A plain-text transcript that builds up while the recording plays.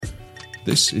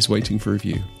This is Waiting for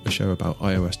Review, a show about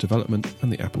iOS development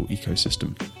and the Apple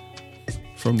ecosystem.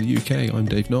 From the UK, I'm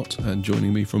Dave Knott, and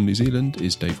joining me from New Zealand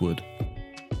is Dave Wood.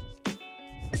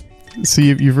 So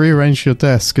you've rearranged your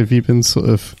desk. Have you been sort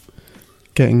of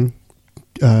getting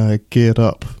geared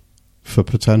up for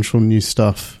potential new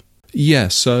stuff? Yeah,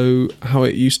 so how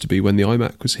it used to be when the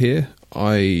iMac was here,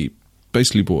 I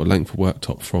basically bought a length of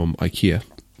worktop from IKEA,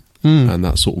 and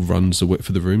that sort of runs the width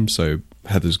of the room, so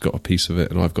Heather's got a piece of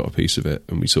it and I've got a piece of it,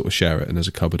 and we sort of share it, and there's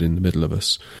a cupboard in the middle of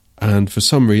us. And for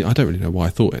some reason, I don't really know why I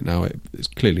thought it now, it's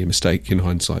clearly a mistake in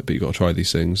hindsight, but you've got to try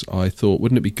these things. I thought,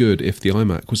 wouldn't it be good if the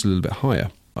iMac was a little bit higher?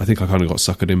 I think I kind of got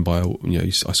suckered in by, I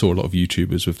saw a lot of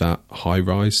YouTubers with that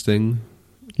high-rise thing.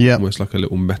 Yeah. Almost like a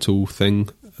little metal thing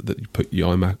that you put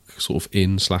your iMac sort of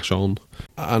in/on.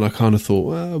 And I kind of thought,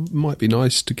 well, it might be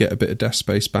nice to get a bit of desk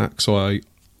space back. So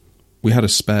we had a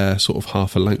spare sort of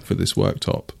half a length of this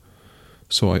worktop.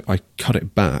 So I cut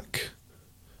it back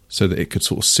so that it could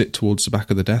sort of sit towards the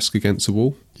back of the desk against the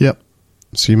wall. Yep.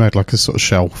 So you made like a sort of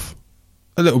shelf.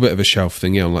 A little bit of a shelf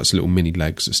thing, yeah, on like some little mini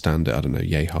legs that stand, I don't know,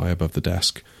 yay high above the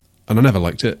desk. And I never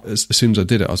liked it. As soon as I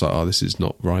did it, I was like, oh, this is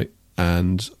not right.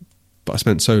 But I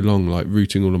spent so long like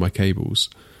routing all of my cables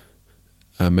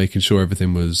and making sure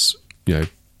everything was,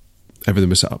 everything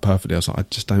was set up perfectly. I was like, I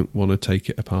just don't want to take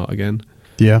it apart again.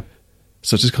 Yeah.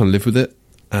 So I just kind of lived with it.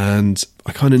 And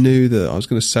I kind of knew that I was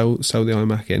going to sell the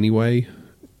iMac anyway.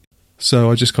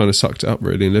 So I just kind of sucked it up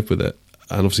really and lived with it.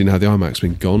 And obviously now the iMac's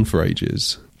been gone for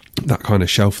ages, that kind of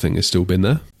shelf thing has still been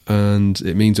there. And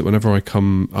it means that whenever I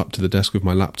come up to the desk with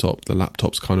my laptop, the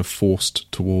laptop's kind of forced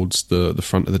towards the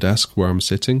front of the desk where I'm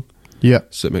sitting. Yeah.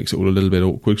 So it makes it all a little bit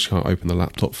awkward because you can't open the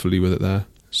laptop fully with it there.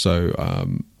 So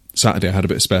Saturday I had a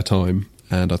bit of spare time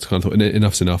and I kind of thought,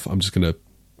 enough's enough. I'm just going to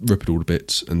rip it all to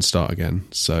bits and start again.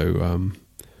 So,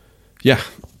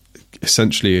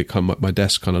 essentially my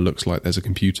desk kind of looks like there's a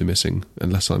computer missing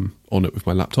unless I'm on it with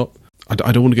my laptop. I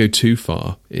don't want to go too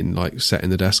far in like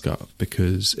setting the desk up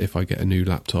because if I get a new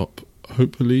laptop,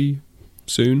 hopefully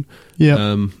soon,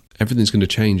 everything's going to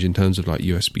change in terms of like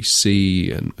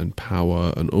USB-C and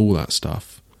power and all that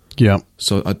stuff. Yeah.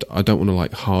 So I don't want to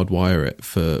like hardwire it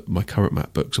for my current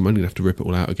MacBook. So I'm only going to have to rip it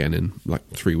all out again in like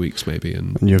 3 weeks maybe.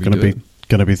 And you're going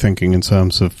to be thinking in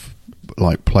terms of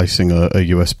like placing a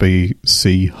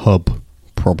USB-C hub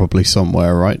probably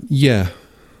somewhere, right? Yeah.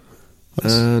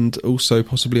 And also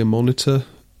possibly a monitor.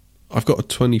 I've got a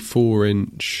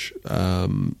 24-inch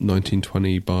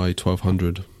 1920 by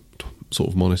 1200 sort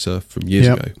of monitor from years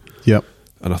ago. Yep.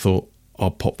 And I thought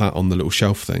I'll pop that on the little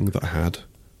shelf thing that I had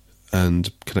and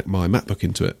connect my MacBook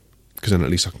into it, because then at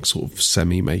least I can sort of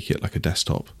semi-make it like a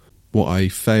desktop. What I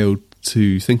failed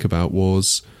to think about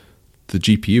was the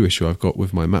GPU issue I've got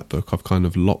with my MacBook. I've kind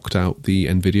of locked out the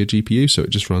NVIDIA GPU, so it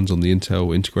just runs on the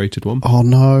Intel integrated one. Oh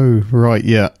no, right,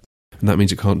 yeah. And that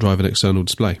means it can't drive an external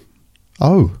display.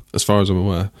 Oh. As far as I'm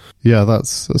aware. Yeah,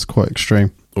 that's quite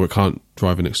extreme. Or it can't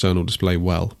drive an external display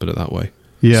well, put it that way.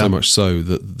 Yeah. So much so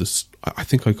that I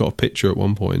think I got a picture at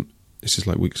one point. This is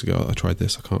like weeks ago. I tried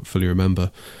this. I can't fully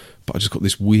remember. But I just got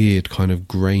this weird kind of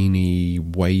grainy,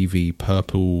 wavy,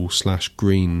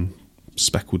 purple/green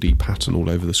speckledy pattern all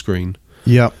over the screen.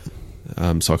 Yeah.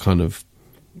 So I kind of,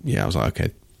 I was like,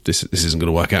 okay, this isn't going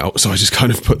to work out. So I just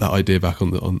kind of put that idea back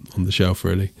on the shelf,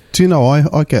 really. Do you know,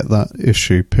 I get that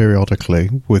issue periodically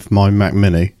with my Mac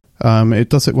Mini. It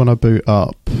does it when I boot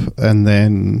up, and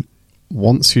then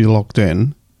once you're logged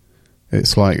in,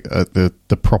 it's like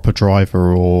the proper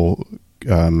driver or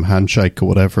handshake or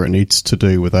whatever it needs to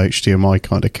do with HDMI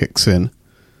kind of kicks in,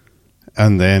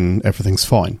 and then everything's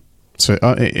fine. So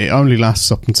it only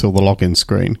lasts up until the login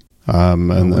screen,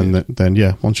 and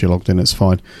then once you're logged in, it's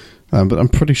fine. But I'm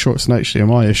pretty sure it's an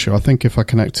HDMI issue. I think if I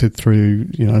connected through,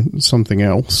 something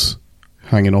else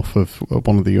hanging off of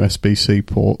one of the USB-C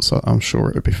ports, I'm sure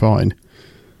it would be fine.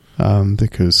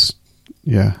 Because,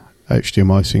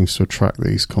 HDMI seems to attract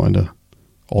these kind of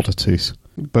oddities.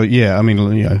 But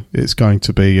it's going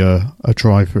to be a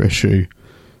driver issue.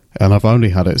 And I've only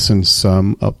had it since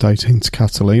updating to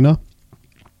Catalina.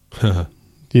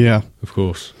 Yeah. Of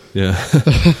course. Yeah.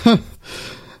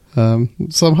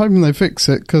 So I'm hoping they fix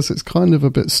it, because it's kind of a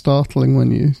bit startling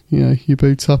when you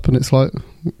boot up and it's like,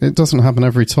 it doesn't happen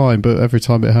every time, but every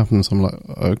time it happens I'm like,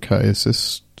 okay, is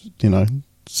this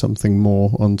something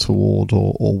more untoward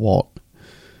or what?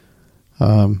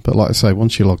 But like I say,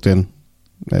 once you're logged in,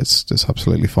 it's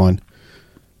absolutely fine.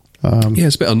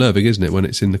 It's a bit unnerving, isn't it, when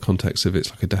it's in the context of it's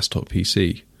like a desktop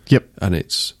PC. Yep. And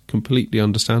it's completely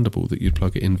understandable that you'd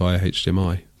plug it in via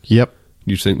HDMI. Yep.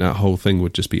 You'd think that whole thing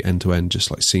would just be end-to-end, just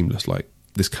like seamless. Like,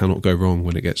 this cannot go wrong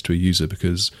when it gets to a user,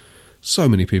 because so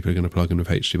many people are going to plug in with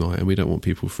HDMI, and we don't want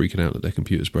people freaking out that their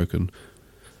computer's broken.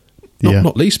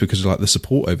 Not least because of like the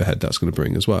support overhead that's going to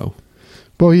bring as well.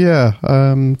 Well, yeah.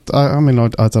 I mean,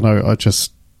 I don't know. I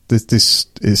just this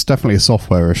is definitely a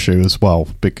software issue as well,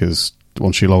 because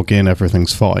once you log in,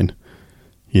 everything's fine.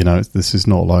 You know, this is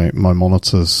not like my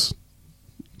monitor's,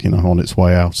 you know, on its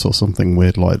way out or something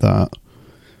weird like that.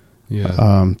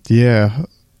 Yeah. Yeah.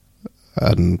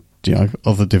 And, you know,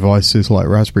 other devices like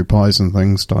Raspberry Pis and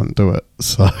things don't do it.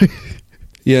 So,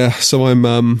 yeah. So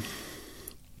I'm,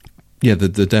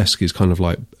 the desk is kind of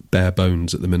like bare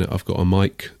bones at the minute. I've got a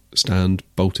mic stand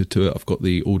bolted to it. I've got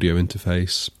the audio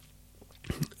interface,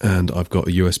 and I've got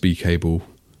a USB cable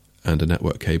and a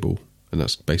network cable. And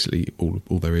that's basically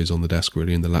all there is on the desk,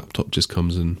 really. And the laptop just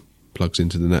comes and plugs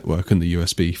into the network and the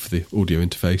USB for the audio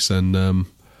interface. And, I'm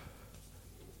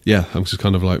just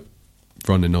kind of like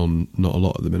running on not a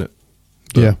lot at the minute.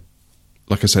 But yeah.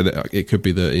 Like I said, it could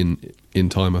be that in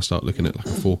time I start looking at like a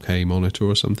 4K monitor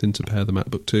or something to pair the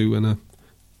MacBook to when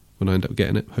I end up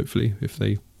getting it, hopefully, if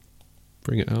they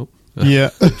bring it out. Yeah.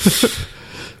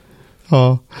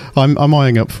 I'm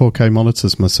eyeing up 4K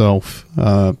monitors myself,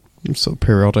 sort of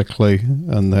periodically,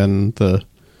 and then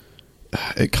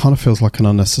it kind of feels like an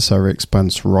unnecessary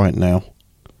expense right now.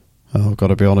 I've got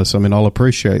to be honest. I mean, I'll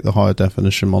appreciate the higher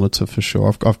definition monitor for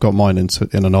sure. I've got mine in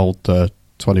an old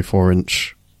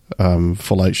 24-inch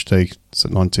full HD. It's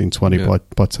at 1920 by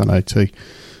 1080,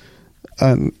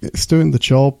 and it's doing the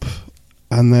job.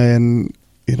 And then,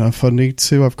 you know, if I need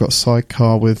to, I've got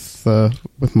Sidecar with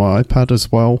my iPad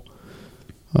as well,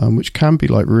 which can be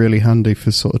like really handy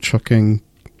for sort of chucking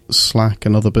Slack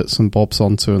and other bits and bobs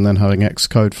onto, and then having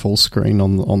Xcode full screen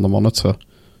on the monitor.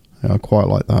 I quite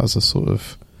like that as a sort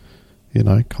of, you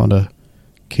know, kind of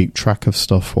keep track of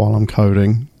stuff while I'm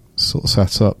coding sort of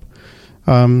setup.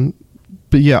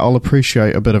 But yeah, I'll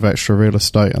appreciate a bit of extra real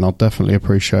estate, and I'll definitely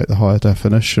appreciate the higher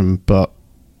definition, but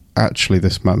actually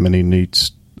this Mac Mini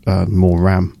needs more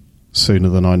RAM sooner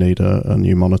than I need a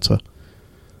new monitor.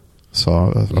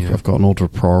 So I've got an order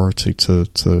of priority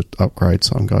to upgrade,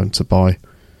 so I'm going to buy.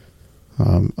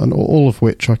 And all of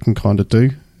which I can kind of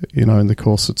do, you know, in the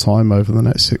course of time over the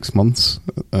next 6 months.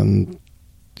 And,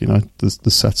 you know,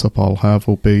 the setup I'll have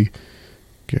will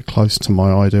get close to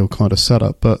my ideal kind of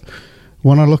setup. But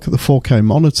when I look at the 4K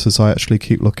monitors, I actually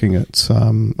keep looking at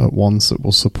ones that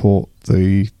will support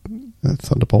the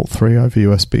Thunderbolt 3 over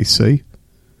USB-C,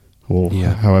 or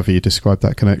however you describe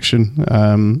that connection.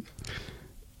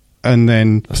 And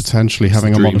then that's potentially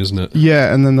having a monitor, isn't it?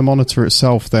 Yeah, and then the monitor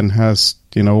itself then has,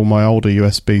 you know, all my older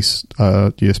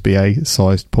USB-A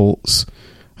sized ports,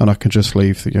 and I can just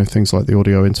leave, you know, things like the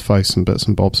audio interface and bits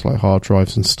and bobs like hard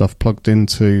drives and stuff plugged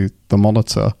into the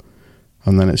monitor,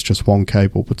 and then it's just one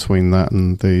cable between that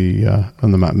and the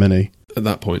Mac Mini. At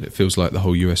that point, it feels like the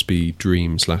whole USB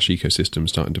dream / ecosystem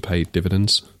starting to pay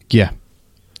dividends. Yeah,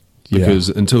 because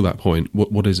until that point,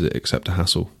 what is it except a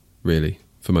hassle, really,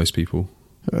 for most people?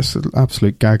 It's an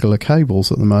absolute gaggle of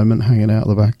cables at the moment hanging out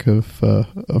the back of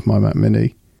my Mac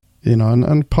Mini, you know,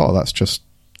 and part of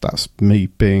that's me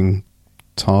being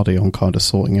tardy on kind of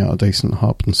sorting out a decent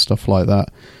hub and stuff like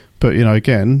that. But, you know,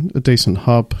 again, a decent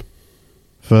hub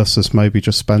versus maybe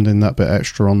just spending that bit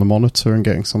extra on the monitor and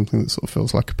getting something that sort of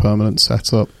feels like a permanent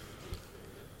setup.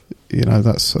 You know,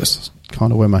 that's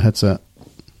kind of where my head's at.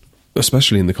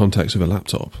 Especially in the context of a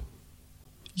laptop.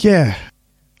 Yeah.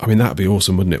 I mean, that'd be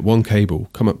awesome, wouldn't it? One cable,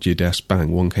 come up to your desk,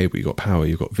 bang, one cable, you've got power,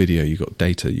 you've got video, you've got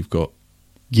data, you've got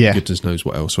goodness knows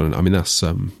what else. I mean, that's,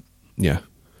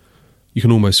 you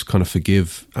can almost kind of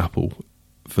forgive Apple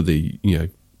for the, you know,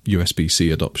 USB-C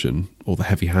adoption, or the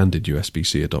heavy-handed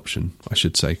USB-C adoption, I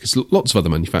should say, because lots of other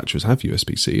manufacturers have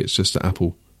USB-C. It's just that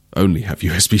Apple only have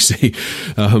USB-C,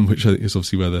 which I think is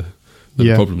obviously where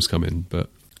the problems come in.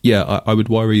 But yeah, I would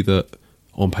worry that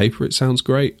on paper it sounds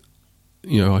great.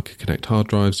 You know, I could connect hard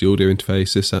drives, the audio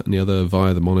interface, this, that, and the other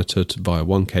via the monitor via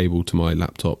one cable to my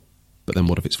laptop. But then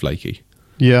what if it's flaky?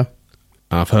 Yeah.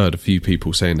 I've heard a few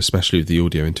people saying, especially with the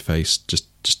audio interface,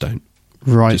 just don't.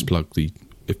 Right. Just plug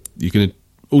if you're going to,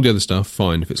 all the other stuff,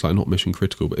 fine, if it's like not mission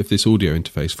critical. But if this audio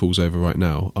interface falls over right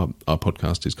now, our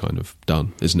podcast is kind of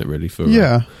done, isn't it, really?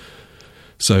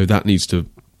 So that needs to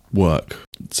work.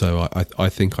 So I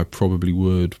think I probably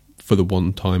would, for the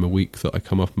one time a week that I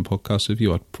come up and podcast with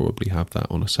you, I'd probably have that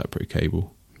on a separate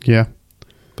cable. Yeah.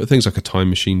 But things like a Time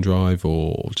Machine drive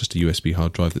or just a USB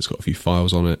hard drive that's got a few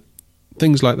files on it,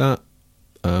 things like that,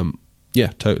 yeah,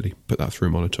 totally. Put that through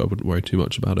a monitor. I wouldn't worry too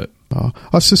much about it.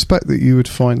 I suspect that you would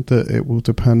find that it will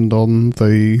depend on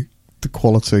the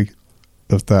quality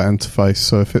of that interface.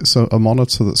 So if it's a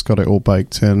monitor that's got it all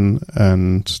baked in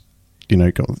and, you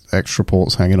know, got extra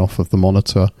ports hanging off of the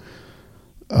monitor,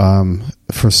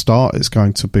 For a start, it's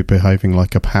going to be behaving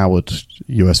like a powered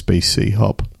USB-C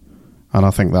hub, and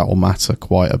I think that will matter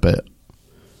quite a bit.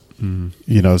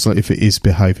 You know, so if it is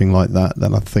behaving like that,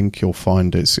 then I think you'll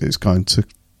find it's going to,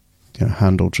 you know,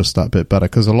 handle just that bit better.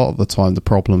 Because a lot of the time, the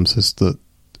problems is that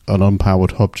an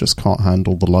unpowered hub just can't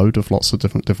handle the load of lots of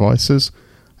different devices,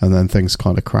 and then things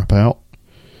kind of crap out.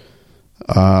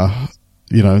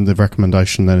 You know, and the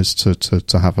recommendation then is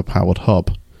to have a powered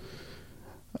hub.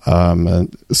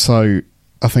 And so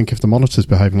I think if the monitor's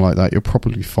behaving like that, you'll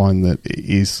probably find that it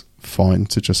is fine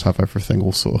to just have everything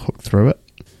all sort of hooked through it.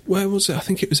 Where was it? I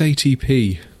think it was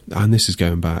ATP, and this is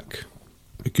going back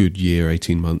a good year,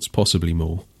 18 months, possibly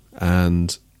more.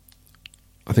 And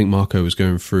I think Marco was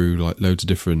going through like loads of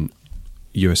different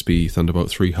USB Thunderbolt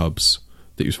 3 hubs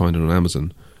that he was finding on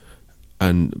Amazon,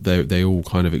 and they all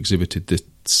kind of exhibited this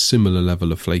similar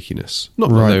level of flakiness.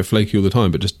 Not that they were flaky all the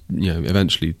time, but just, you know,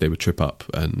 eventually they would trip up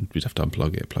and you'd have to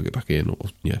unplug it, plug it back in, or,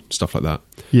 you know, stuff like that.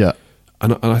 Yeah.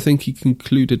 And I think he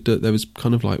concluded that there was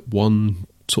kind of like one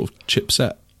sort of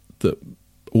chipset that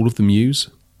all of them use.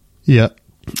 Yeah.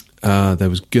 There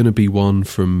was going to be one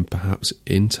from perhaps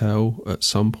Intel at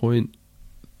some point,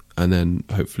 and then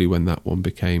hopefully when that one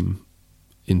became,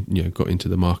 got into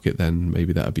the market, then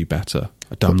maybe that would be better.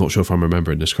 I'm not sure if I'm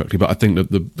remembering this correctly, but I think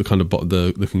that the kind of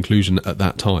the conclusion at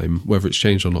that time, whether it's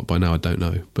changed or not by now, I don't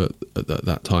know. But at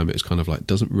that time, it's kind of like,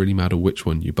 doesn't really matter which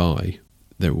one you buy,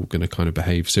 they're all going to kind of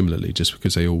behave similarly, just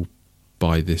because they all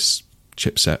buy this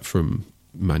chipset from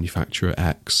manufacturer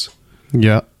X.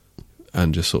 Yeah.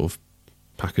 And just sort of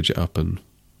package it up and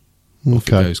off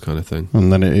it goes, kind of thing.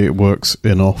 And then it works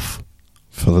enough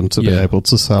for them to be able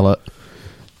to sell it.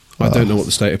 I don't know what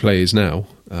the state of play is now.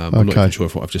 I'm not even sure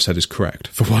if what I've just said is correct,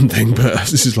 for one thing, but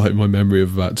this is like my memory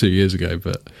of about 2 years ago.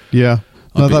 But yeah,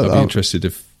 I'd be interested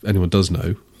if anyone does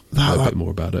know a bit more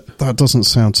about it. That doesn't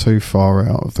sound too far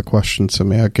out of the question to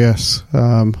me, I guess.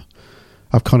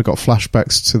 I've kind of got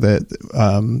flashbacks to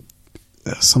the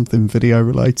something video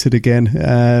related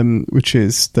again, which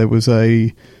is there was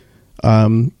a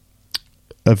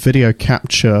video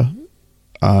capture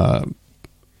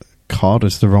card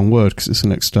is the wrong word because it's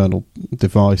an external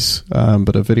device,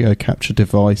 but a video capture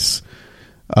device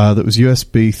that was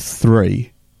USB 3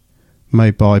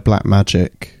 made by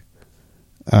Blackmagic,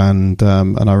 and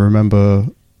I remember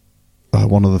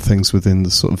one of the things within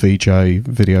the sort of VJ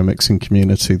video mixing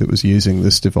community that was using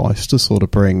this device to sort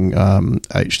of bring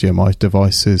HDMI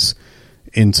devices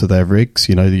into their rigs.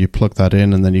 You know, you plug that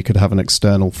in and then you could have an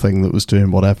external thing that was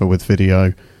doing whatever with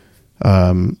video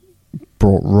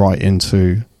brought right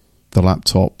into the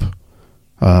laptop,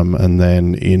 and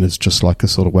then in as just like a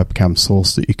sort of webcam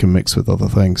source that you can mix with other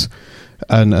things.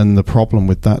 And the problem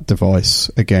with that device,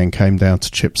 again, came down to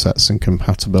chipsets and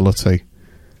compatibility.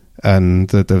 And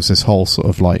there was this whole sort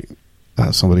of like,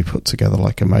 somebody put together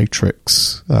like a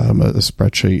matrix, a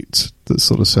spreadsheet that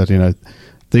sort of said, you know,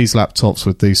 these laptops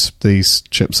with these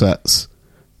chipsets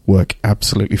work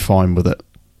absolutely fine with it.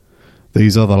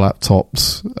 These other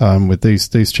laptops with these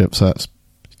chipsets,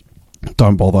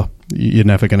 don't bother. You're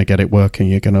never going to get it working.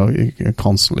 You're going to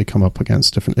constantly come up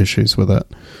against different issues with it.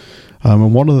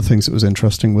 And one of the things that was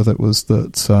interesting with it was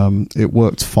that it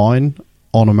worked fine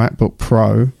on a MacBook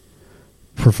Pro,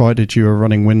 provided you were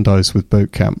running Windows with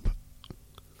Boot Camp.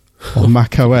 On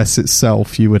Mac OS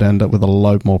itself, you would end up with a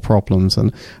load more problems,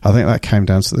 and I think that came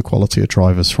down to the quality of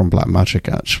drivers from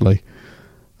Blackmagic, actually.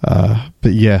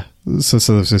 But yeah, so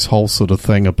there's this whole sort of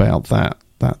thing about that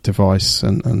device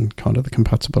and kind of the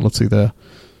compatibility there.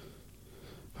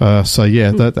 So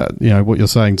yeah, that you know, what you're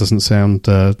saying doesn't sound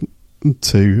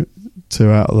too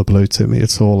out of the blue to me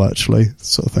at all, actually,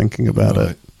 sort of thinking about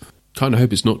it. Kind of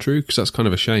hope it's not true, because that's kind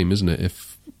of a shame, isn't it,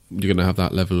 if you're going to have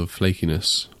that level of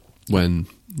flakiness when,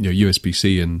 you know,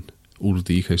 USB-C and all of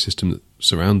the ecosystem that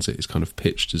surrounds it is kind of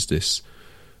pitched as this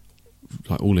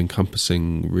like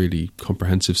all-encompassing, really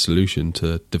comprehensive solution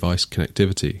to device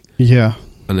connectivity. Yeah.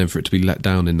 And then for it to be let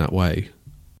down in that way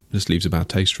just leaves a bad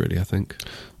taste, really, I think.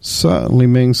 Certainly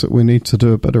means that we need to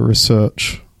do a bit of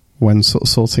research when sort of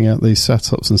sorting out these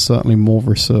setups, and certainly more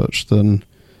research than,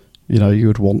 you know, you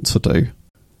would want to do.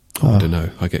 I don't know.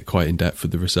 I get quite in depth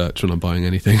with the research when I'm buying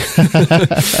anything.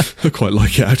 I quite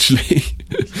like it, actually.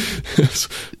 That's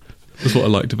what I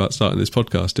liked about starting this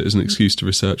podcast. It was an excuse to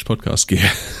research podcast gear.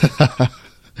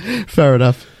 Fair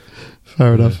enough.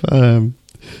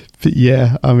 But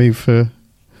yeah, I mean, for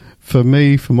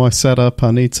me, for my setup, I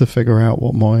need to figure out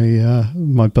what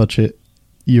my budget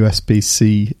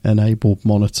USB-C enabled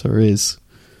monitor is,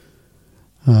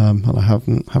 and I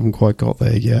haven't quite got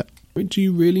there yet. Do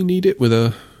you really need it with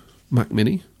a Mac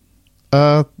Mini?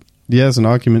 Yeah, there's an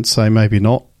argument to say maybe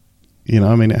not.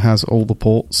 I mean, it has all the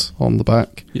ports on the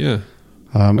back. Yeah.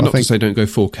 And not to say don't go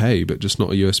 4K, but just not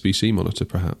a USB-C monitor,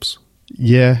 perhaps.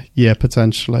 Yeah,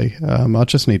 potentially. I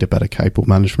just need a better cable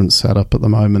management setup at the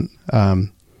moment.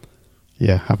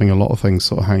 Having a lot of things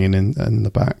sort of hanging in the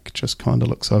back just kind of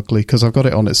looks ugly because I've got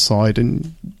it on its side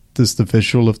and there's the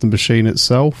visual of the machine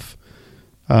itself.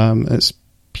 It's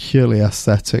purely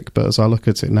aesthetic, but as I look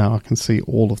at it now, I can see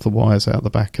all of the wires out the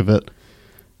back of it,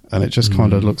 and it just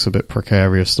kind of looks a bit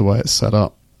precarious the way it's set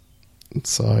up.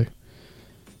 So,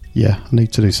 yeah, I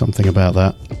need to do something about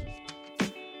that.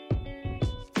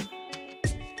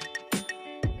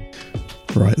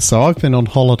 Right, so I've been on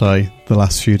holiday the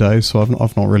last few days, so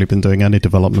I've not really been doing any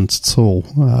development at all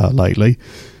lately.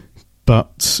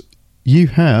 But you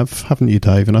have, haven't you,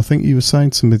 Dave? And I think you were saying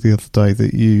to me the other day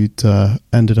that you'd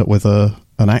ended up with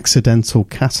an accidental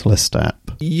Catalyst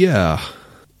app. Yeah.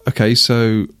 Okay,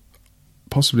 so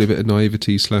possibly a bit of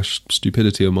naivety /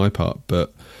 stupidity on my part,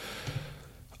 but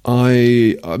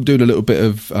I'm doing a little bit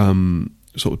of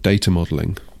sort of data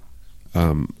modelling.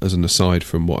 As an aside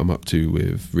from what I'm up to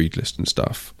with Readlist and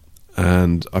stuff,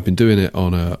 and I've been doing it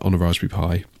on a Raspberry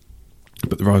Pi,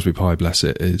 but the Raspberry Pi, bless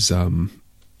it, is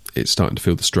it's starting to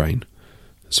feel the strain.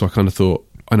 So I kind of thought,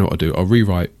 I know what I'll do. I'll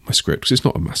rewrite my script because it's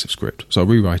not a massive script. So I'll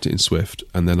rewrite it in Swift,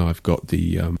 and then I've got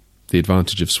the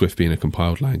advantage of Swift being a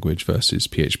compiled language versus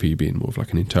PHP being more of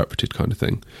like an interpreted kind of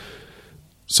thing.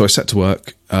 So I set to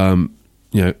work.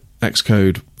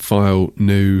 Xcode file,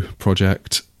 new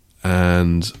project.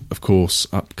 And of course,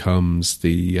 up comes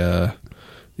the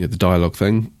dialogue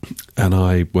thing, and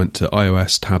I went to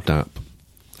iOS tabbed app,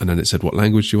 and then it said, "What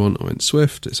language do you want?" I went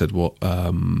Swift. It said, "What do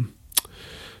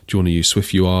you want to use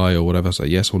Swift UI or whatever?" I said,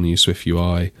 "Yes, I want to use Swift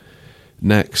UI."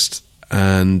 Next,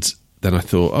 and then I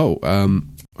thought, I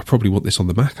probably want this on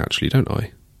the Mac actually, don't I?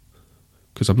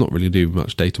 Because I'm not really doing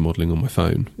much data modeling on my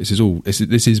phone. This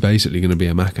is basically going to be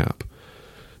a Mac app.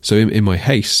 So in my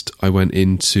haste, I went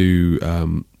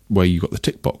into where you got the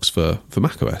tick box for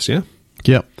macOS, yeah?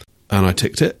 Yep. And I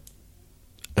ticked it,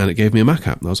 and it gave me a Mac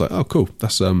app. And I was like, oh, cool.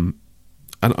 That's and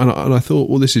I thought,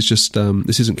 well, this is just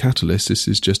this isn't Catalyst. This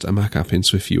is just a Mac app in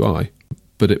Swift UI.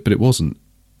 But it wasn't.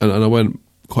 And I went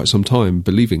quite some time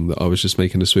believing that I was just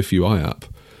making a Swift UI app,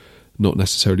 not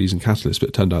necessarily using Catalyst. But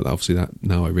it turned out that obviously that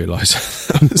now I realise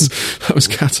that was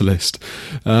Catalyst.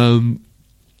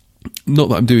 Not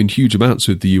that I'm doing huge amounts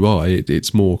with the UI,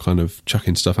 it's more kind of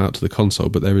chucking stuff out to the console,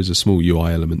 but there is a small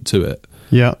UI element to it.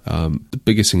 Yeah. The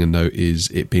biggest thing to note is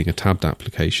it being a tabbed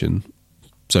application.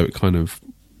 So it kind of,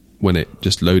 when it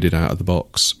just loaded out of the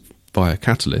box via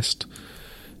Catalyst,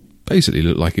 basically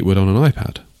looked like it would on an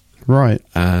iPad. Right.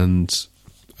 And,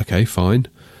 okay, fine.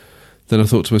 Then I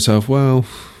thought to myself, well,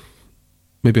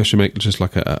 maybe I should make just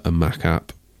like a Mac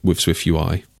app with Swift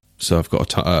UI. So I've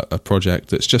got a project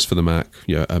that's just for the Mac,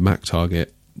 a Mac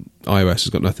target. iOS has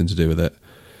got nothing to do with it.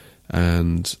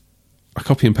 And I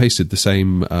copy and pasted the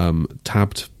same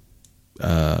tabbed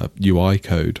UI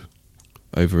code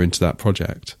over into that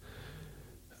project.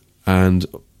 And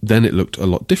then it looked a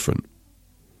lot different.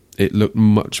 It looked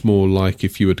much more like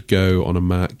if you would go on a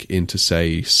Mac into,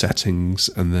 say, settings,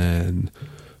 and then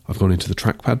I've gone into the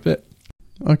trackpad bit.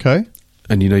 Okay.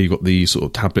 And you've got the sort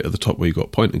of tab bit at the top where you've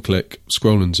got point and click,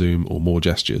 scroll and zoom, or more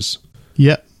gestures.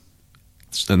 Yep.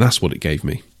 And that's what it gave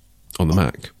me on the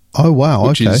Mac. Oh, wow,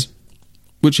 okay.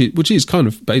 Which is kind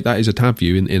of, that is a tab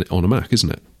view in on a Mac, isn't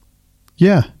it?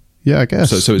 Yeah, I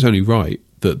guess. So it's only right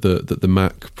that the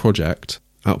Mac project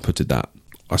outputted that.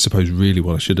 I suppose really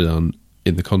what I should have done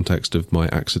in the context of my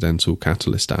accidental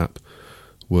Catalyst app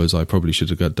was I probably should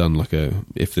have done like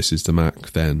if this is the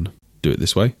Mac, then do it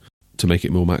this way, to make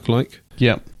it more Mac-like.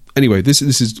 Yeah. Anyway, this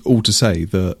is all to say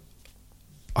that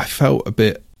I felt a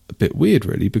bit weird,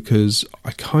 really, because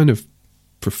I kind of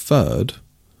preferred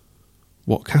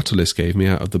what Catalyst gave me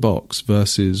out of the box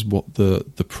versus what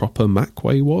the proper Mac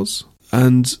way was.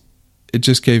 And it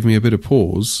just gave me a bit of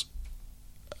pause.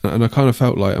 And I kind of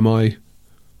felt like,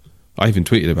 I even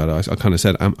tweeted about it. I kind of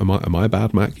said, am I a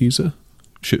bad Mac user?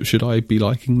 Should I be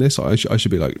liking this? I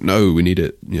should be like, no, we need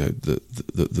it,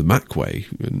 the Mac way,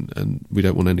 and we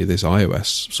don't want any of this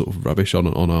iOS sort of rubbish on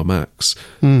our Macs.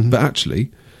 Mm-hmm. But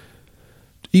actually,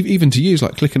 even to use,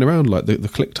 like clicking around, like the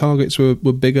click targets were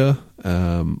bigger.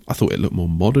 I thought it looked more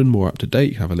modern, more up to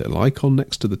date. You have a little icon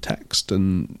next to the text,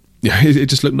 and it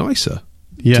just looked nicer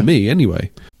to me,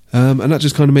 anyway. And that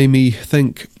just kind of made me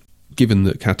think, given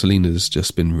that Catalina's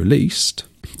just been released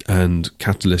and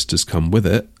Catalyst has come with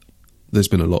it, there's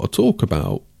been a lot of talk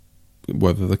about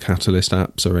whether the Catalyst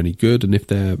apps are any good and if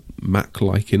they're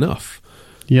Mac-like enough.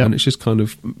 Yeah. And it's just kind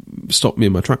of stopped me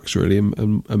in my tracks, really,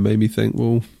 and made me think,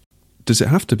 well, does it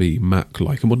have to be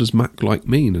Mac-like? And what does Mac-like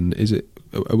mean? And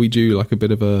are we due like a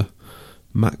bit of a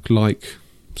Mac-like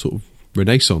sort of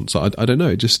renaissance? I don't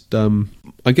know. Just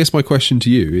I guess my question to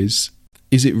you is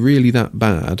it really that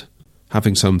bad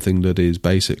having something that is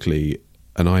basically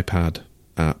an iPad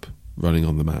app running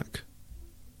on the Mac?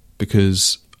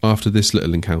 Because after this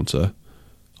little encounter,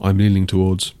 I'm leaning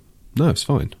towards, no, it's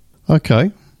fine.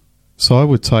 Okay. So I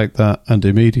would take that and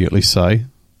immediately say,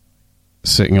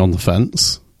 sitting on the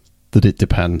fence, that it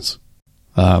depends.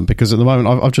 Because at the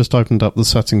moment, I've just opened up the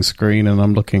settings screen and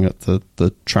I'm looking at the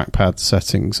trackpad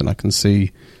settings, and I can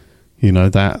see,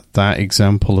 that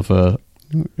example of a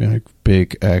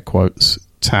big air quotes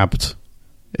tabbed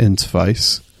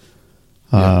interface,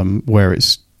 where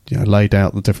it's laid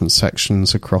out the different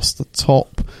sections across the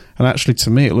top. And actually, to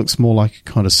me, it looks more like a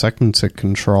kind of segmented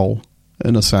control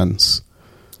in a sense.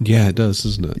 Yeah, it does,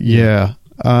 doesn't it? Yeah.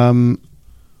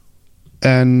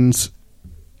 And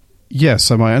yeah,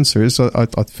 so my answer is I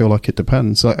feel like it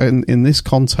depends. In this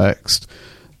context,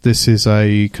 this is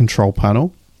a control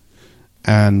panel,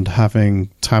 and having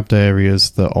tabbed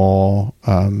areas that are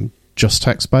just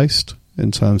text-based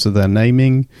in terms of their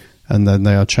naming, and then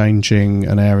they are changing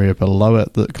an area below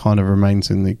it that kind of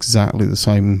remains in exactly the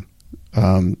same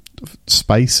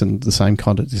space and the same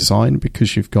kind of design,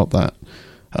 because you've got that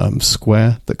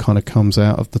square that kind of comes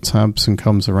out of the tabs and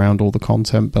comes around all the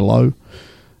content below.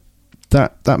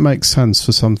 That makes sense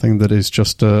for something that is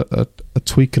just a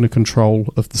tweak and a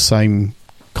control of the same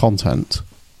content.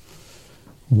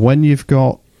 When you've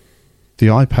got the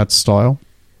iPad style,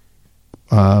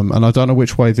 and I don't know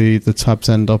which way the tabs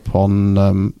end up on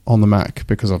the Mac,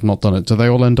 because I've not done it. Do they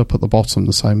all end up at the bottom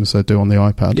the same as they do on the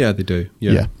iPad? Yeah, they do.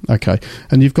 Yeah. Okay.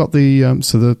 And you've got the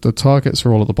so the targets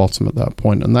are all at the bottom at that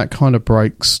point, and that kind of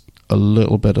breaks a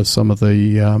little bit of some of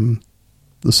the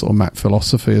sort of Mac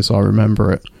philosophy as I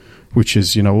remember it, which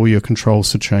is all your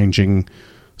controls for changing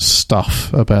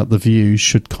stuff about the view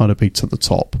should kind of be to the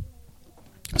top.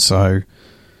 So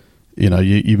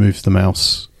you move the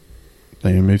mouse.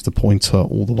 Then you move the pointer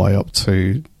all the way up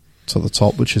to the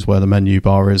top, which is where the menu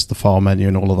bar is, the file menu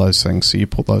and all of those things. So you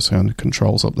put those kind of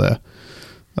controls up there.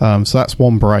 So that's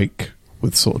one break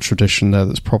with sort of tradition there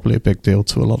that's probably a big deal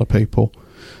to a lot of people.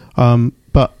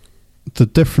 But the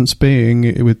difference being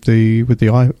with the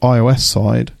iOS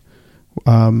side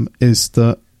is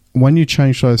that when you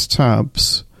change those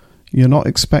tabs, you're not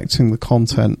expecting the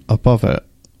content above it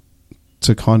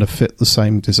to kind of fit the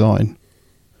same design.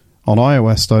 On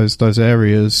iOS, those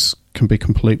areas can be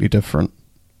completely different.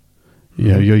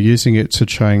 You're using it to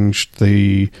change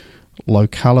the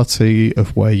locality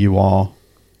of where you are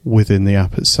within the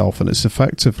app itself, and it's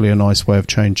effectively a nice way of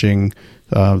changing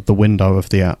the window of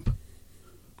the app,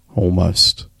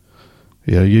 almost.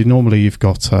 You've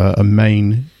got a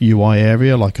main UI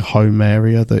area, like a home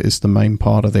area that is the main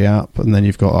part of the app, and then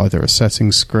you've got either a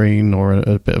settings screen or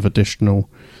a bit of additional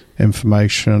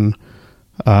information.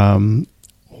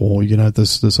 Or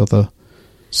there's other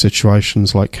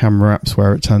situations like camera apps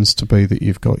where it tends to be that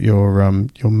you've got your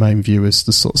main view is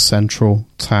the sort of central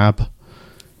tab,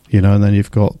 and then you've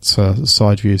got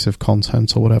side views of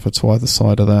content or whatever to either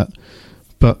side of that.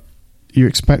 But you're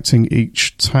expecting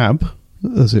each tab,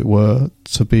 as it were,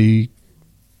 to be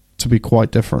quite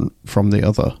different from the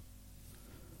other.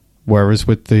 Whereas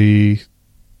with the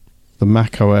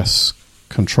Mac OS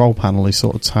control panel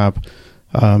sort of tab,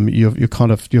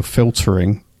 you're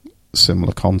filtering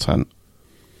similar content.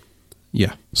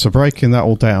 Yeah. So breaking that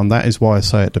all down, that is why I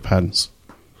say it depends.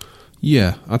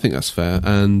 Yeah, I think that's fair.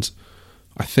 And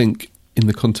I think in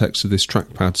the context of this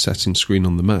trackpad setting screen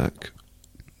on the Mac,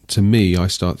 to me, I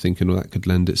start thinking, well, that could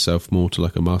lend itself more to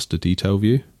like a master detail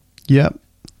view. Yeah.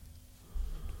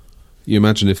 You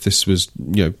imagine if this was,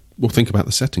 think about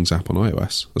the settings app on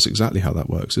iOS. That's exactly how that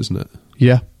works, isn't it?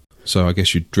 Yeah. So I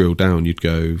guess you'd drill down, you'd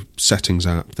go settings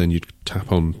app, then you'd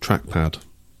tap on trackpad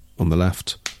on the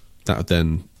left. That would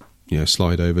then,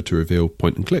 slide over to reveal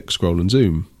point and click, scroll and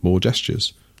zoom, more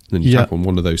gestures. And then you tap on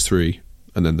one of those three,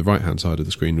 and then the right-hand side of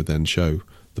the screen would then show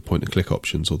the point and click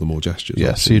options or the more gestures.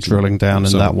 Yeah, so you're drilling down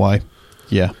in that way.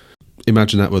 Yeah.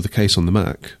 Imagine that were the case on the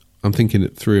Mac. I'm thinking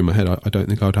it through in my head. I don't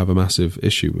think I would have a massive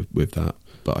issue with that,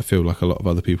 but I feel like a lot of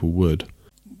other people would,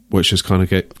 which just kind of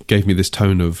gave me this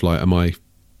tone of like, am I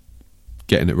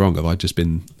getting it wrong? Have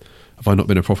I not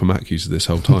been a proper Mac user this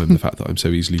whole time? The fact that I'm so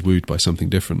easily wooed by something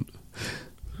different.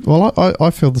 Well,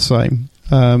 I feel the same.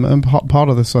 And part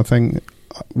of this, I think,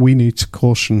 we need to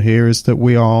caution here is that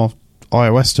we are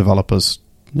iOS developers,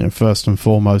 first and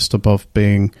foremost, above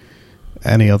being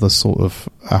any other sort of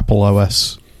Apple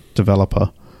OS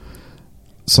developer.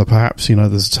 So perhaps,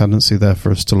 there's a tendency there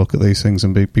for us to look at these things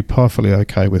and be perfectly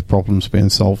okay with problems being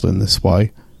solved in this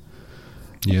way.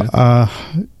 Yeah.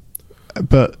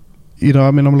 But,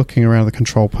 I'm looking around the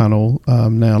control panel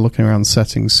now, looking around the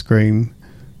settings screen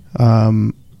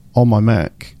on my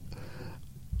Mac.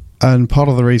 And part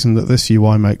of the reason that this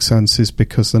UI makes sense is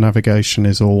because the navigation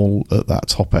is all at that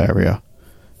top area.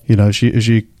 As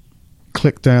you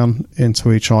click down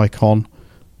into each icon,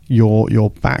 your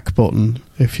back button,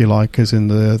 if you like, is in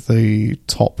the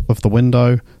top of the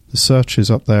window. The search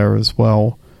is up there as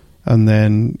well. And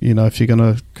then, if you're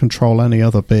going to control any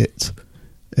other bit,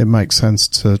 it makes sense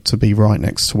to be right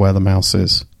next to where the mouse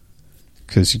is,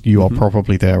 because you are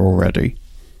probably there already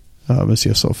as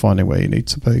you're sort of finding where you need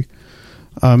to be.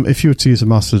 If you were to use a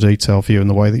master detail view in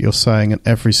the way that you're saying, and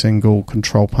every single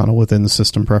control panel within the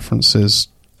system preferences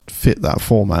fit that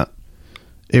format,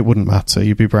 it wouldn't matter.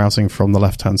 You'd be browsing from the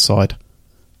left-hand side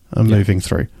and moving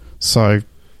through. So,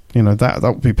 that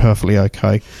would be perfectly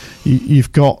okay.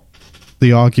 You've got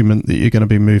the argument that you're going to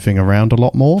be moving around a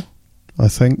lot more, I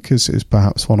think, is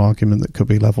perhaps one argument that could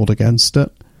be levelled against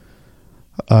it.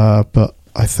 But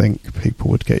I think people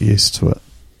would get used to it.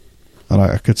 And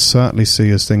I could certainly see,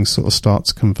 as things sort of start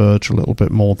to converge a little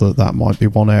bit more, that might be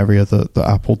one area that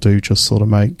Apple do just sort of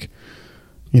make,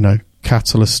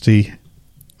 Catalyst-y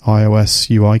iOS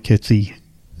UI kitty,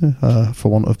 for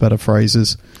want of better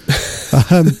phrases,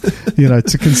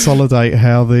 to consolidate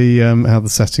how the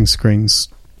setting screens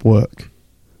work.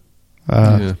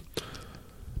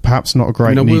 Perhaps not a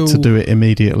great need to do it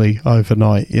immediately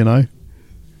overnight.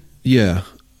 Yeah,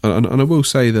 and I will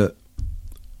say that,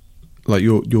 like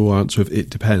your answer of "it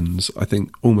depends," I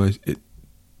think almost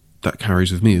that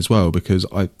carries with me as well, because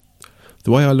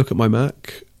the way I look at my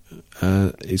Mac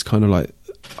is kind of like,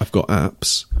 I've got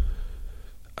apps,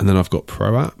 and then I've got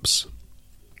pro apps.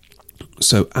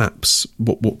 So apps,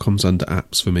 what comes under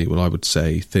apps for me? Well, I would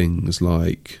say things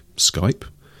like Skype,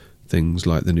 things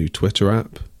like the new Twitter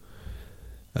app,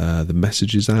 the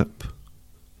Messages app,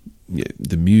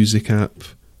 the Music app,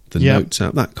 the Notes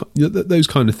app, those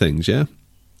kind of things, yeah?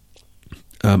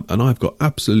 And I've got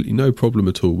absolutely no problem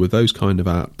at all with those kind of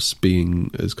apps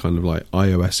being as kind of like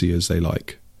iOS-y as they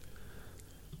like.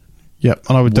 Yep,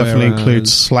 and I would definitely include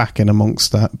Slack in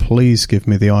amongst that. Please give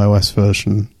me the iOS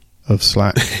version of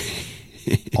Slack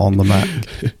on the Mac.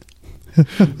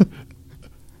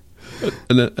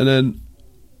 and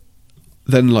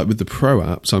then like with the Pro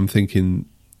apps, I'm thinking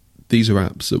these are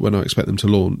apps that when I expect them to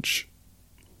launch,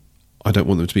 I don't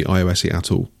want them to be iOS-y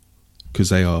at all, because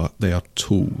they are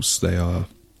tools. They are,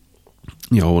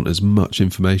 I want as much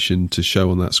information to show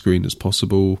on that screen as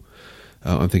possible.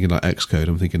 I'm thinking like Xcode,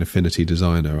 I'm thinking Affinity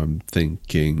Designer, I'm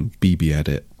thinking BB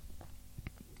Edit.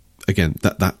 Again,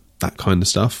 that kind of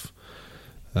stuff.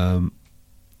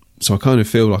 So I kind of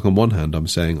feel like on one hand I'm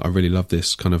saying I really love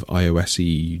this kind of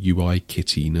iOS-y UI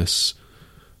kittiness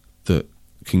that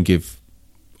can give,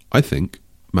 I think,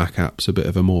 Mac apps a bit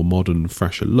of a more modern,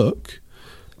 fresher look,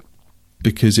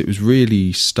 because it was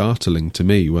really startling to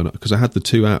me because I had the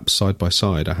two apps side by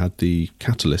side. I had the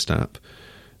Catalyst app,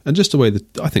 and just the way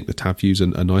that I think the tab views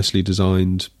a nicely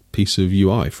designed piece of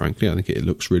UI, frankly. I think it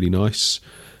looks really nice.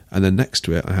 And then next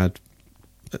to it I had,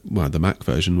 the Mac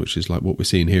version, which is like what we're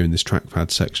seeing here in this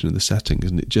trackpad section of the settings,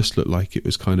 and it just looked like it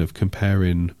was kind of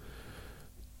comparing,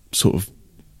 sort of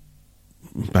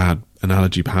bad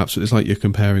analogy perhaps, but it's like you're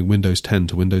comparing Windows 10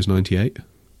 to Windows 98.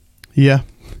 Yeah.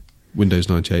 Windows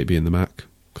 98 being the Mac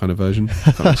kind of version,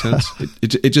 if that makes sense.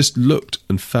 It just looked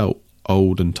and felt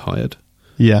old and tired.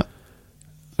 Yeah.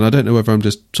 And I don't know whether I'm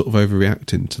just sort of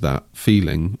overreacting to that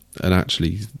feeling, and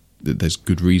actually there's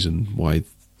good reason why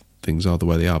things are the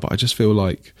way they are, but I just feel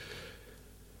like,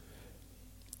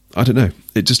 I don't know,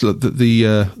 it just looked that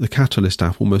the Catalyst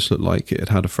app almost looked like it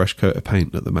had a fresh coat of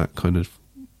paint that the Mac kind of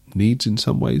needs in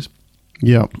some ways.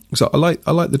 Yeah. So I like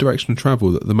the direction of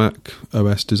travel that the Mac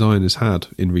OS design has had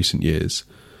in recent years,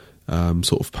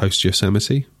 sort of post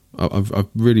Yosemite. I've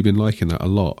really been liking that a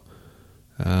lot.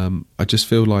 I just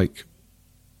feel like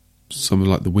something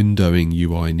like the windowing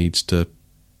UI needs to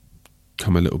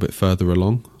come a little bit further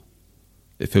along.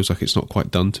 It feels like it's not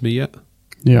quite done to me yet.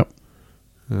 Yeah.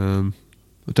 I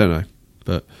don't know,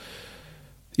 but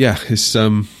yeah, it's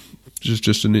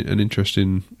just an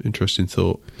interesting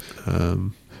thought.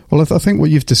 Well, I think what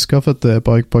you've discovered there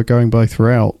by going both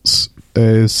routes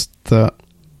is that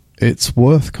it's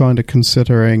worth kind of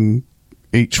considering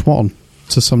each one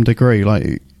to some degree.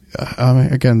 Like, I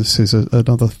mean, again, this is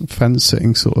another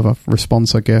fence-sitting sort of a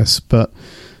response, I guess, but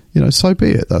so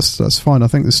be it. That's fine. I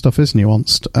think this stuff is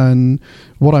nuanced, and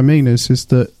what I mean is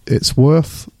that it's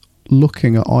worth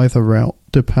looking at either route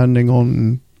depending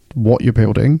on what you're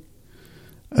building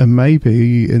And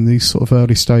maybe in these sort of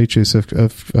early stages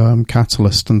of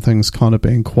Catalyst and things kind of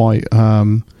being quite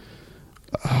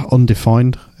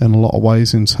undefined in a lot of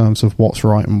ways in terms of what's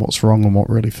right and what's wrong and what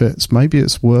really fits, maybe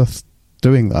it's worth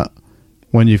doing that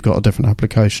when you've got a different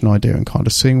application idea and kind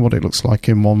of seeing what it looks like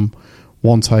in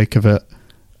one take of it,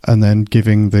 and then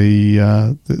giving the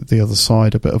other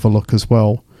side a bit of a look as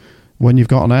well. When you've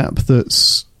got an app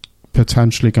that's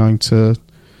potentially going to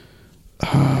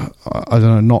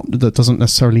that doesn't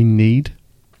necessarily need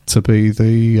to be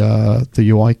the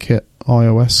UIKit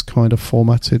iOS kind of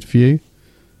formatted view,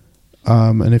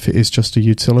 and if it is just a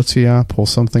utility app or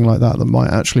something like that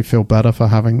might actually feel better for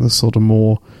having the sort of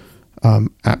more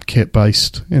AppKit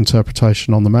based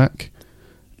interpretation on the Mac,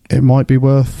 it might be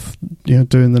worth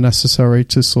doing the necessary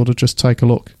to sort of just take a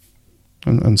look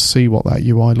and see what that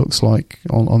UI looks like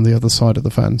on the other side of the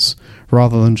fence,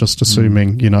 rather than just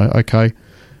assuming okay,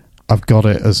 I've got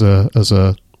it as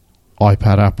a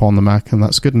iPad app on the Mac and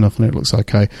that's good enough and it looks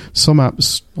okay. Some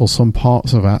apps or some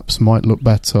parts of apps might look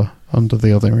better under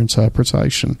the other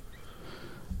interpretation.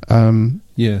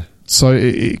 So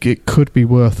it could be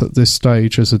worth at this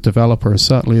stage as a developer,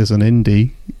 certainly as an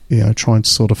indie, trying to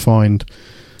sort of find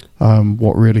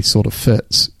what really sort of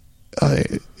fits.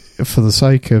 For the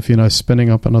sake of spinning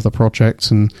up another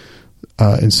project and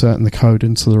inserting the code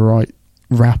into the right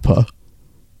wrapper,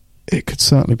 it could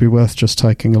certainly be worth just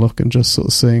taking a look and just sort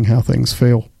of seeing how things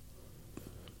feel.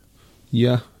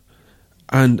 Yeah.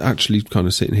 And actually kind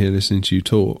of sitting here listening to you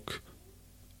talk,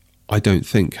 I don't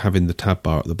think having the tab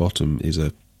bar at the bottom is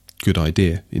a good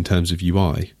idea in terms of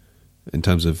UI, in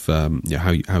terms of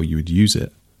how you would use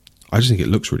it. I just think it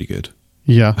looks really good.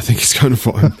 Yeah. I think it's kind of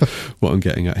what I'm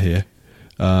getting at here.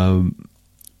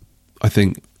 I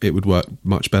think it would work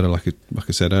much better, like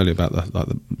I said earlier, about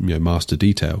the master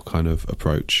detail kind of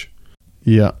approach.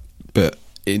 Yeah. But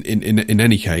in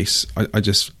any case, I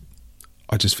just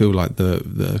feel like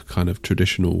the kind of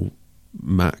traditional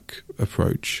Mac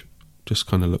approach just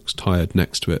kind of looks tired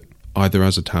next to it, either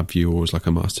as a tab view or as like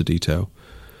a master detail.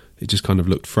 It just kind of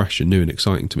looked fresh and new and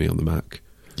exciting to me on the Mac.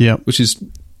 Yeah. Which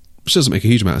doesn't make a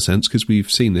huge amount of sense because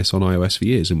we've seen this on iOS for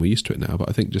years and we're used to it now. But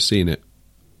I think just seeing it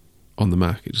on the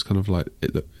Mac, it just kind of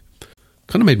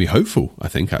kind of made me hopeful, I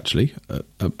think, actually,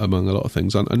 among a lot of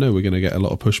things. I know we're going to get a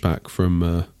lot of pushback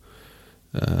from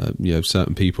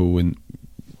certain people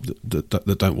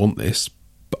that don't want this,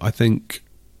 but I think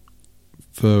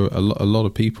for a lot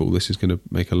of people this is going to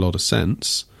make a lot of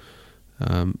sense.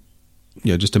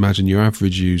 Just imagine your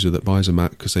average user that buys a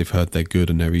Mac because they've heard they're good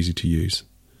and they're easy to use,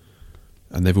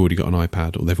 and they've already got an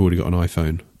iPad or they've already got an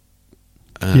iPhone,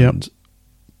 and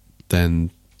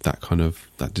then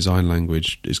that design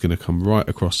language is going to come right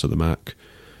across to the Mac,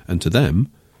 and to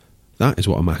them, that is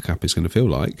what a Mac app is going to feel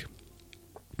like.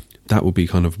 That will be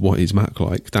kind of what is Mac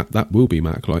like. That will be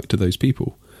Mac like to those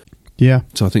people. Yeah.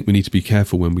 So I think we need to be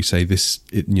careful when we say this,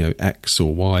 X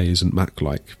or Y isn't Mac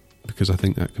like, because I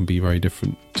think that can be very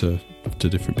different to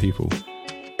different people.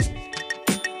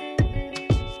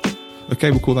 Okay,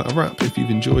 we'll call that a wrap. If you've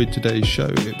enjoyed today's show,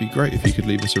 it'd be great if you could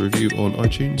leave us a review on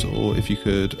iTunes, or if you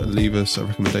could leave us a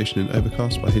recommendation in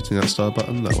Overcast by hitting that star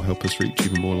button. That will help us reach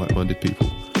even more like-minded people.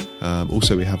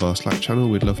 Also, we have our Slack channel.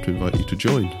 We'd love to invite you to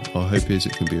join. Our hope is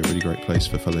it can be a really great place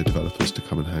for fellow developers to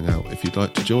come and hang out. If you'd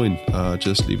like to join,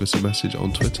 just leave us a message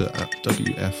on Twitter at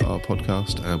WFR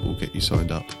Podcast and we'll get you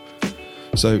signed up.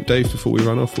 So, Dave, before we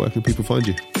run off, where can people find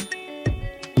you?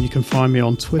 You can find me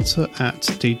on Twitter at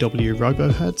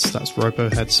DWRoboheads, that's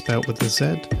Roboheads spelled with a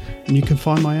Z, and you can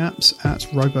find my apps at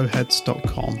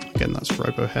roboheads.com. Again, that's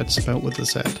Roboheads spelled with a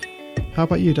Z. How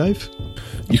about you, Dave?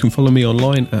 You can follow me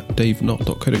online at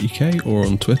davenot.co.uk or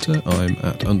on Twitter, I'm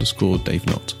at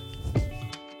 _DaveNot.